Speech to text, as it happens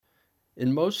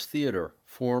In most theater,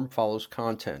 form follows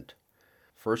content.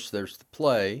 First there's the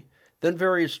play, then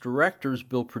various directors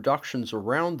build productions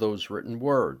around those written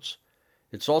words.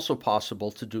 It's also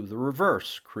possible to do the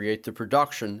reverse, create the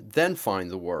production, then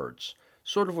find the words,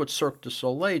 sort of what Cirque du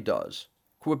Soleil does.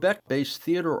 Quebec-based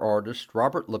theater artist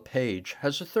Robert Lepage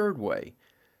has a third way,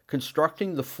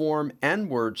 constructing the form and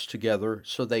words together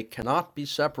so they cannot be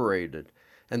separated,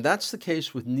 and that's the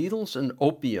case with Needles and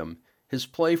Opium, his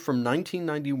play from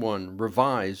 1991,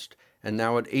 revised, and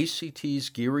now at ACT's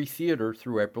Geary Theater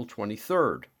through April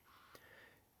 23rd.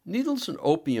 Needles and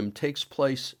Opium takes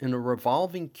place in a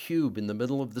revolving cube in the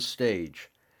middle of the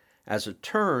stage. As it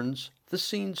turns, the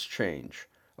scenes change.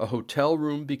 A hotel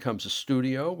room becomes a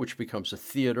studio, which becomes a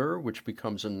theater, which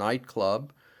becomes a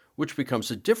nightclub, which becomes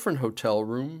a different hotel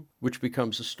room, which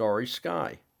becomes a starry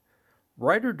sky.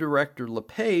 Writer-director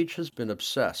Lepage has been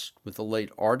obsessed with the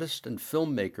late artist and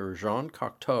filmmaker Jean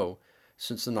Cocteau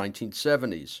since the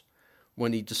 1970s.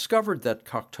 When he discovered that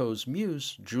Cocteau's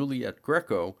muse, Juliette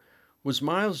Greco, was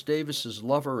Miles Davis's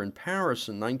lover in Paris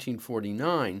in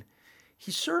 1949,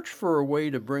 he searched for a way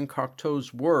to bring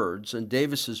Cocteau's words and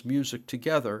Davis's music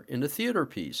together in a theater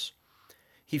piece.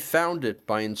 He found it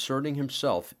by inserting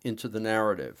himself into the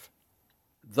narrative.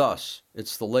 Thus,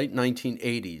 it's the late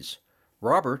 1980s.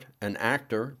 Robert, an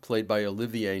actor played by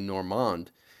Olivier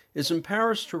Normand, is in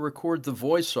Paris to record the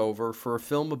voiceover for a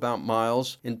film about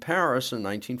Miles in Paris in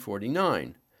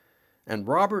 1949. And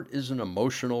Robert is an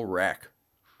emotional wreck.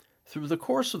 Through the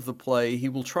course of the play, he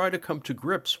will try to come to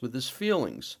grips with his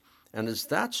feelings, and as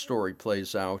that story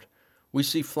plays out, we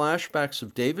see flashbacks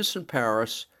of Davis in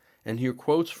Paris and hear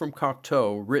quotes from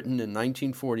Cocteau written in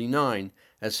 1949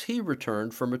 as he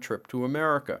returned from a trip to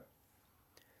America.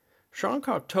 Jean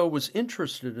Cocteau was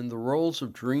interested in the roles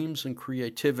of dreams and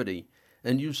creativity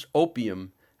and used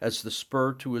opium as the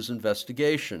spur to his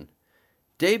investigation.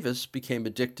 Davis became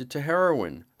addicted to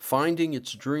heroin, finding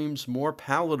its dreams more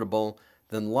palatable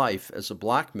than life as a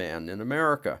black man in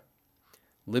America.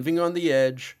 Living on the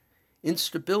edge,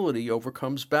 instability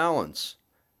overcomes balance.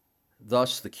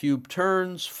 Thus the cube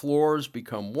turns, floors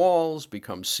become walls,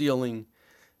 become ceiling.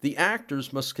 The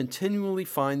actors must continually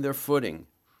find their footing.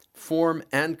 Form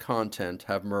and content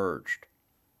have merged.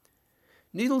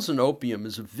 Needles and Opium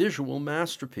is a visual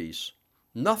masterpiece.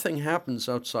 Nothing happens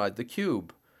outside the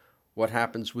cube. What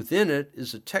happens within it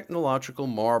is a technological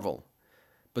marvel.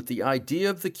 But the idea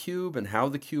of the cube and how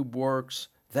the cube works,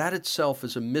 that itself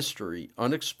is a mystery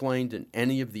unexplained in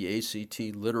any of the ACT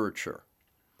literature.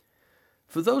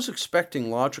 For those expecting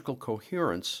logical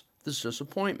coherence, there's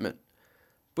disappointment.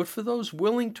 But for those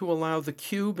willing to allow the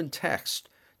cube and text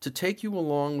to take you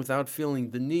along without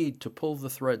feeling the need to pull the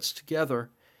threads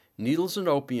together, Needles and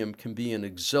Opium can be an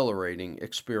exhilarating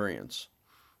experience.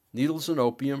 Needles and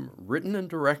Opium, written and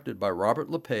directed by Robert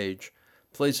Lepage,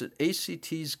 plays at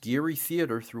ACT's Geary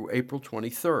Theater through April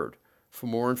 23rd. For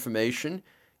more information,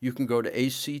 you can go to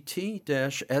act-sf.org.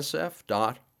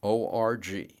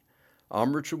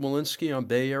 I'm Richard Walensky on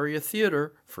Bay Area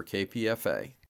Theater for KPFA.